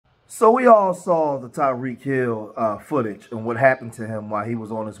So we all saw the Tyreek Hill footage and what happened to him while he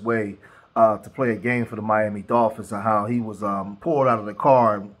was on his way to play a game for the Miami Dolphins, and how he was pulled out of the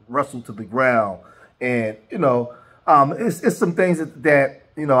car and wrestled to the ground. And it's some things that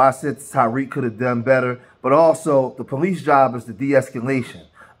I said Tyreek could have done better, but also the police job is the de-escalation.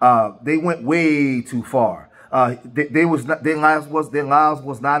 They went way too far. Their lives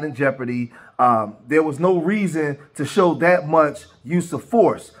was not in jeopardy. There was no reason to show that much use of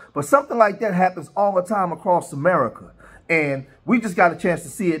force. But something like that happens all the time across America. And we just got a chance to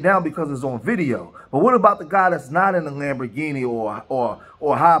see it now because it's on video. But what about the guy that's not in a Lamborghini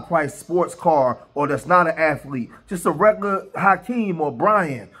or high-priced sports car, or that's not an athlete, just a regular Hakeem or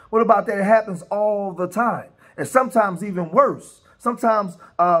Brian? What about that? It happens all the time. And sometimes even worse. Sometimes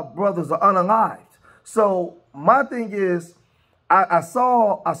brothers are unalived. So my thing is, I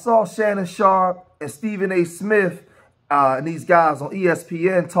saw Shannon Sharp and Stephen A. Smith and these guys on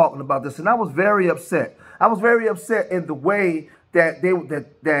ESPN talking about this, and I was very upset. I was very upset in the way that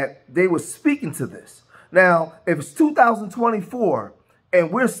they were speaking to this. Now, if it's 2024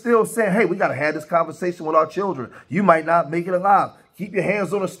 and we're still saying, hey, we got to have this conversation with our children. You might not make it alive. Keep your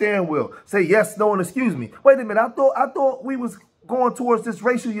hands on the steering wheel. Say yes, no, and excuse me. Wait a minute. I thought we was going towards this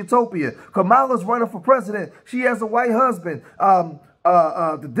racial utopia. Kamala's running for president. She has a white husband.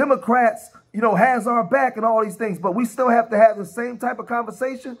 The Democrats, has our back and all these things, but we still have to have the same type of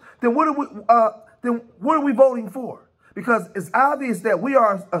conversation. Then what are we voting for? Because it's obvious that we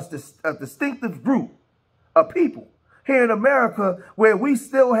are a distinctive group of people here in America where we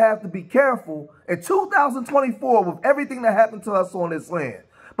still have to be careful in 2024 with everything that happened to us on this land.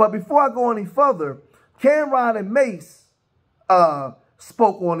 But before I go any further, Camron and Mase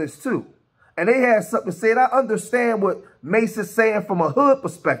spoke on this too. And they had something to say. And I understand what Mase is saying from a hood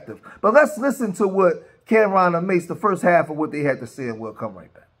perspective. But let's listen to what Camron and Mase, the first half of what they had to say, and we'll come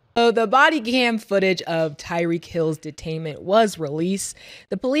right back. So the body cam footage of Tyreek Hill's detainment was released.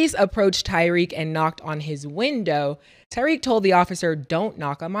 The police approached Tyreek and knocked on his window. Tyreek told the officer, "Don't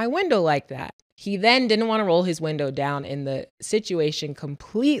knock on my window like that." He then didn't want to roll his window down, and the situation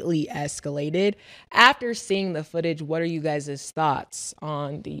completely escalated. After seeing the footage, what are you guys' thoughts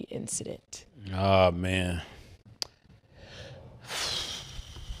on the incident? Oh, man.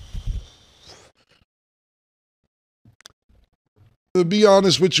 To be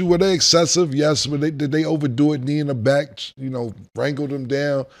honest with you, were they excessive? Yes. Did they overdo it, knee in the back, wrangled them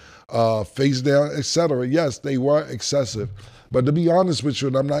down, face down, etc.? Yes, they were excessive. But to be honest with you,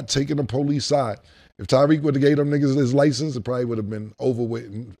 and I'm not taking the police side, if Tyreek would have gave them niggas his license, it probably would have been over with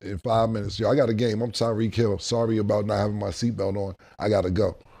in 5 minutes. Yo, I got a game. I'm Tyreek Hill. Sorry about not having my seatbelt on. I got to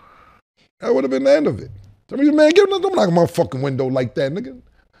go. That would have been the end of it. I mean, man, don't knock on my fucking window like that, nigga.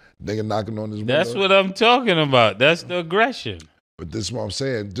 Nigga knocking on his window. That's what I'm talking about. That's the aggression. But this is what I'm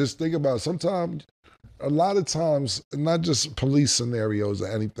saying. Just think about it. Sometimes, a lot of times, not just police scenarios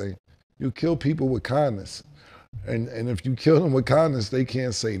or anything, you kill people with kindness. And if you kill them with kindness, they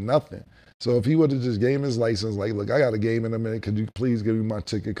can't say nothing. So if he would have just gave him his license, like, look, I got a game in a minute. Could you please give me my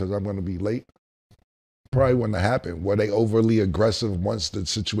ticket because I'm going to be late? Probably wouldn't have happened. Were they overly aggressive once the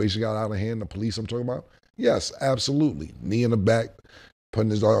situation got out of hand, the police I'm talking about? Yes, absolutely. Knee in the back, putting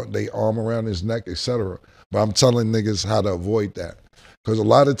their arm around his neck, etc. But I'm telling niggas how to avoid that. Because a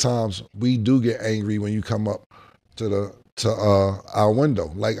lot of times we do get angry when you come up to our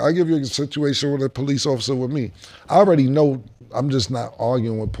window. Like, I'll give you a situation with a police officer with me. I already know I'm just not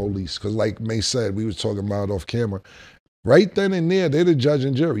arguing with police. Because like May said, we was talking about it off camera. Right then and there, they're the judge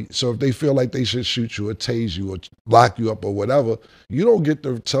and jury. So if they feel like they should shoot you or tase you or lock you up or whatever, you don't get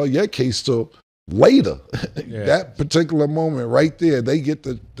to tell your case till later. Yeah. That particular moment right there, they get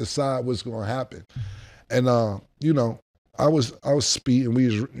to decide what's going to happen. And, I was speeding. We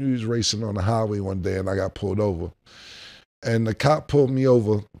was racing on the highway one day, and I got pulled over. And the cop pulled me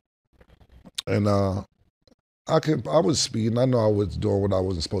over, and I was speeding. I know I was doing what I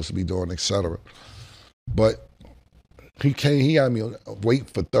wasn't supposed to be doing, etc. But he had me wait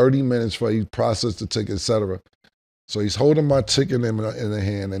for 30 minutes for he processed the ticket, etc. So he's holding my ticket in the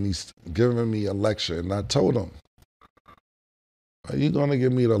hand, and he's giving me a lecture. And I told him, are you going to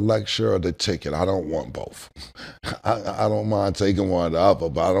give me the lecture or the ticket? I don't want both. I don't mind taking one or the other,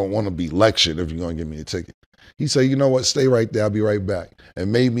 but I don't want to be lectured if you're going to give me a ticket. He said, you know what, stay right there. I'll be right back.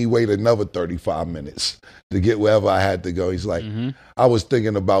 And made me wait another 35 minutes to get wherever I had to go. He's like, I was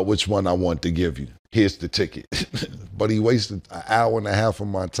thinking about which one I want to give you. Here's the ticket. But he wasted an hour and a half of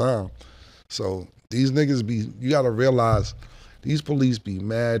my time. So these niggas you got to realize, these police be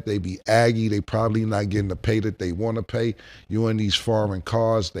mad, they be aggy, they probably not getting the pay that they want to pay. You in these foreign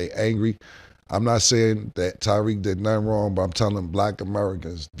cars, they angry. I'm not saying that Tyreek did nothing wrong, but I'm telling black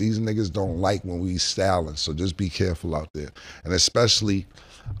Americans, these niggas don't like when we styling. So just be careful out there. And especially,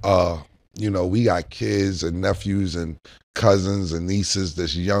 you know, we got kids and nephews and cousins and nieces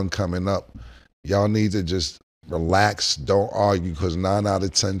that's young coming up. Y'all need to just relax, don't argue, because 9 out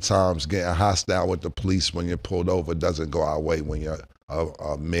of 10 times getting hostile with the police when you're pulled over doesn't go our way when you're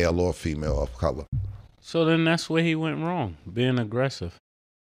a male or female of color. So then that's where he went wrong, being aggressive.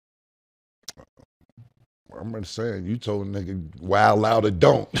 I'm just saying, you told a nigga wild out or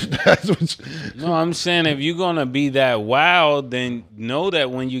don't. That's what No, I'm saying if you're going to be that wild, then know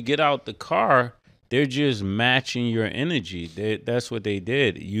that when you get out the car, they're just matching your energy. That's what they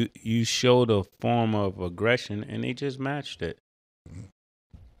did. You showed a form of aggression, and they just matched it.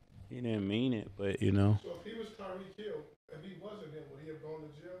 He didn't mean it, but, you know. So if he was Tyreek Hill, if he wasn't him, would he have gone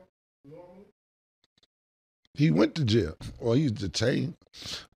to jail normally? He went to jail, or he's detained.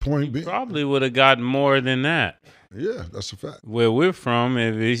 Point being, Probably would have gotten more than that. yeah, that's a fact. Where we're from,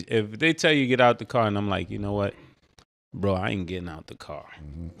 if they tell you get out the car, and I'm like, you know what, bro, I ain't getting out the car.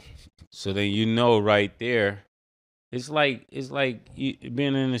 So then you know right there, it's like you,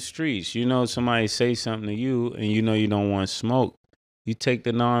 being in the streets. You know, somebody say something to you, and you know you don't want smoke. You take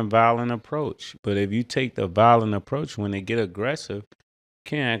the non-violent approach. But if you take the violent approach when they get aggressive, you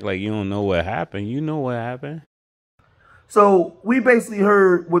can't act like you don't know what happened. You know what happened. So we basically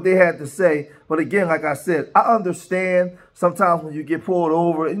heard what they had to say. But again, like I said, I understand sometimes when you get pulled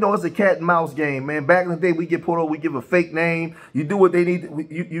over, you know, it's a cat and mouse game, man. Back in the day, we get pulled over, we give a fake name. You do what they need.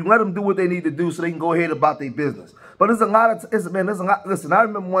 You let them do what they need to do so they can go ahead about their business. But there's a lot of, listen, I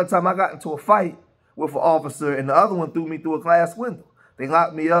remember one time I got into a fight with an officer and the other one threw me through a glass window. They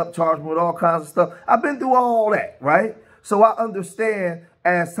locked me up, charged me with all kinds of stuff. I've been through all that, right? So I understand.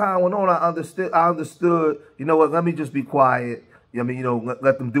 As time went on, I understood, you know what, let me just be quiet. I mean, you know,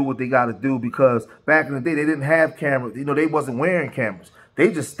 let them do what they got to do, because back in the day, they didn't have cameras. You know, they wasn't wearing cameras.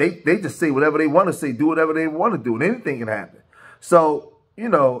 They just say whatever they want to say, do whatever they want to do, and anything can happen. So, you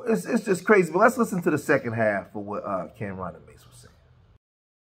know, it's just crazy. But let's listen to the second half of what Camron and Mase was saying.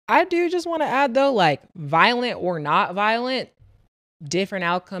 I do just want to add, though, like, violent or not violent, different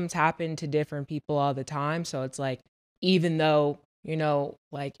outcomes happen to different people all the time. So it's like, even though, you know,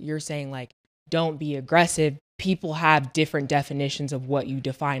 like you're saying, like, don't be aggressive, people have different definitions of what you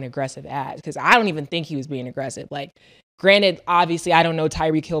define aggressive as. Because I don't even think he was being aggressive. Like, granted, obviously, I don't know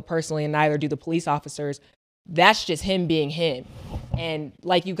Tyreek Hill personally, and neither do the police officers. That's just him being him. And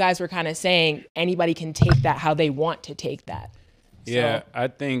like you guys were kind of saying, anybody can take that how they want to take that. Yeah, So, I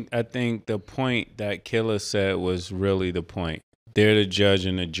think the point that Killer said was really the point. They're the judge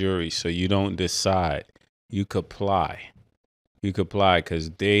and the jury, so you don't decide. You comply. You comply because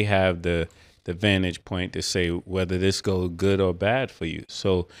they have the vantage point to say whether this goes good or bad for you.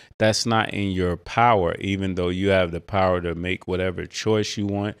 So that's not in your power, even though you have the power to make whatever choice you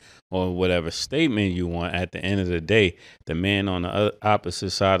want or whatever statement you want. At the end of the day, the man on the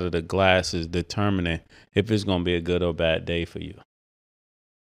opposite side of the glass is determining if it's going to be a good or bad day for you.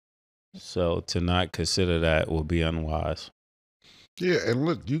 So to not consider that will be unwise. Yeah, and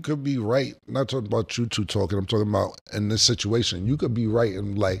look, you could be right. Not talking about you two talking. I'm talking about in this situation. You could be right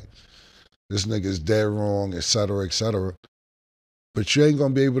and like, this nigga's dead wrong, et cetera, et cetera. But you ain't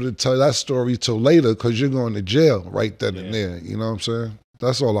going to be able to tell that story till later because you're going to jail right then and there. You know what I'm saying?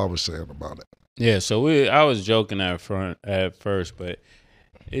 That's all I was saying about it. Yeah, so I was joking at first, but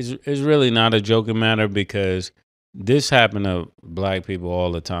it's really not a joking matter because this happened to black people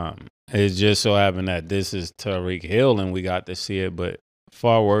all the time. It just so happened that this is Tyreek Hill and we got to see it, but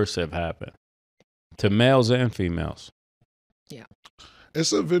far worse have happened to males and females. yeah.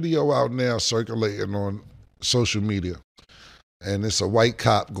 It's a video out now circulating on social media, and it's a white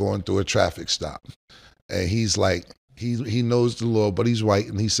cop going through a traffic stop. And he's like, he knows the law, but he's white,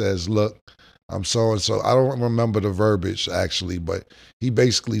 and he says, look, I'm so-and-so. I don't remember the verbiage, actually, but he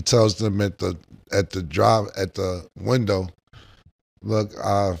basically tells them at the window, look,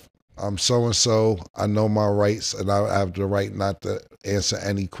 I'm so-and-so, I know my rights, and I have the right not to answer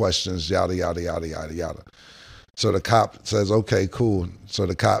any questions, yada, yada, yada, yada, yada. So the cop says, okay, cool. So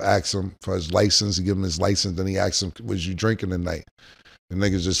the cop asks him for his license. He gives him his license. Then he asks him, was you drinking tonight? The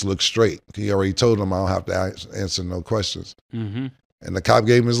nigga just looked straight. He already told him I don't have to answer no questions. Mm-hmm. And the cop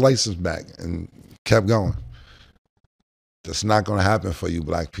gave him his license back and kept going. That's not going to happen for you,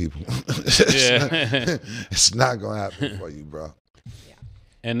 black people. It's not going to happen for you, bro.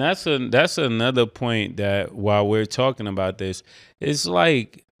 And that's another point that while we're talking about this, it's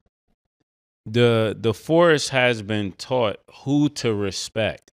like the force has been taught who to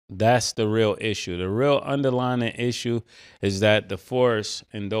respect. That's the real issue. The real underlying issue is that the force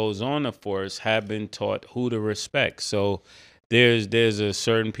and those on the force have been taught who to respect. So there's a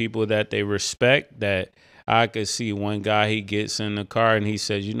certain people that they respect. That I could see one guy, he gets in the car and he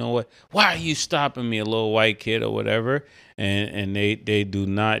says, you know what, why are you stopping me, a little white kid or whatever? And they do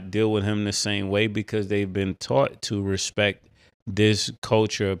not deal with him the same way because they've been taught to respect this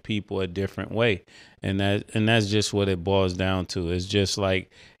culture of people a different way. And that's just what it boils down to. It's just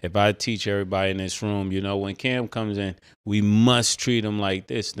like if I teach everybody in this room, you know, when Cam comes in, we must treat him like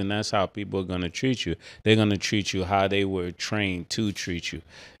this, then that's how people are going to treat you. They're going to treat you how they were trained to treat you.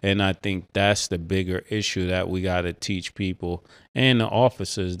 And I think that's the bigger issue that we got to teach people and the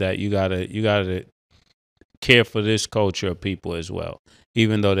officers, that you got to care for this culture of people as well,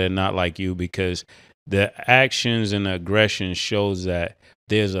 even though they're not like you, because the actions and aggression shows that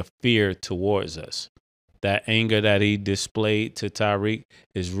there's a fear towards us. That anger that he displayed to Tyreek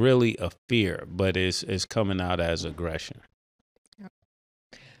is really a fear, but it's coming out as aggression.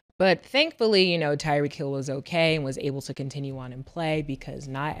 But thankfully, Tyreek Hill was okay and was able to continue on and play, because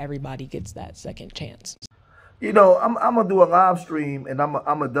not everybody gets that second chance. I'm going to do a live stream, and I'm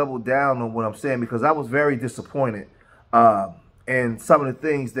going to double down on what I'm saying, because I was very disappointed in some of the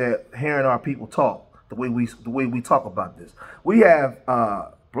things that hearing our people talk, the way we talk about this. We have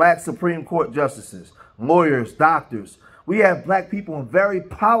black Supreme Court justices, lawyers, doctors. We have black people in very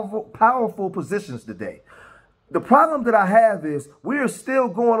powerful positions today. The problem that I have is we are still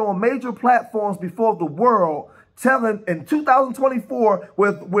going on major platforms before the world telling in 2024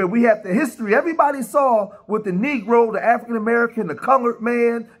 where we have the history everybody saw with the Negro, the African American, the colored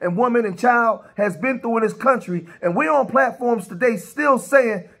man and woman and child has been through in this country. And we're on platforms today still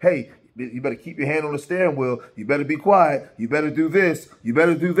saying, hey, you better keep your hand on the steering wheel. You better be quiet. You better do this. You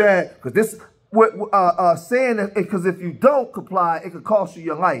better do that. Because this, saying that, because if you don't comply, it could cost you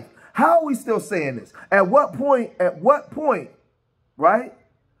your life. How are we still saying this? At what point, right,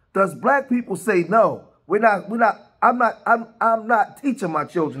 does black people say, no, I'm not teaching my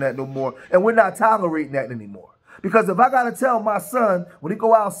children that no more, and we're not tolerating that anymore? Because if I got to tell my son when he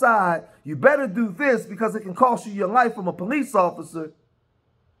go outside, you better do this because it can cost you your life from a police officer,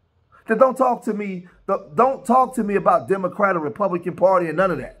 then don't talk to me. Don't talk to me about Democrat or Republican Party and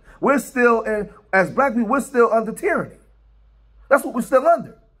none of that. We're still, as black people, we're still under tyranny. That's what we're still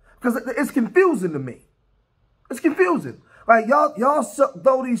under. Because it's confusing to me. It's confusing. Like y'all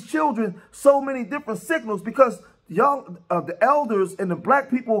throw these children so many different signals because y'all, the elders and the black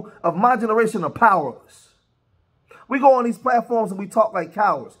people of my generation are powerless. We go on these platforms and we talk like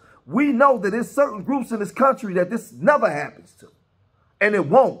cowards. We know that there's certain groups in this country that this never happens to. And it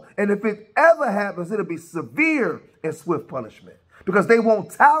won't. And if it ever happens, it'll be severe and swift punishment because they won't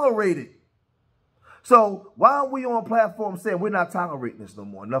tolerate it. So why are we on platforms saying we're not tolerating this no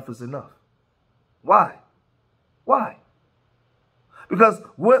more? Enough is enough. Why? Why? Because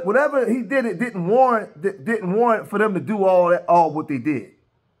whatever he did, it didn't warrant for them to do all what they did.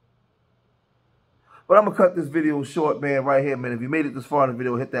 But I'm going to cut this video short, man, right here, man. If you made it this far in the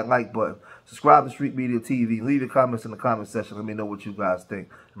video, hit that like button. Subscribe to Street Media TV. Leave your comments in the comment section. Let me know what you guys think.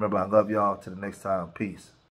 Remember, I love y'all. Till the next time. Peace.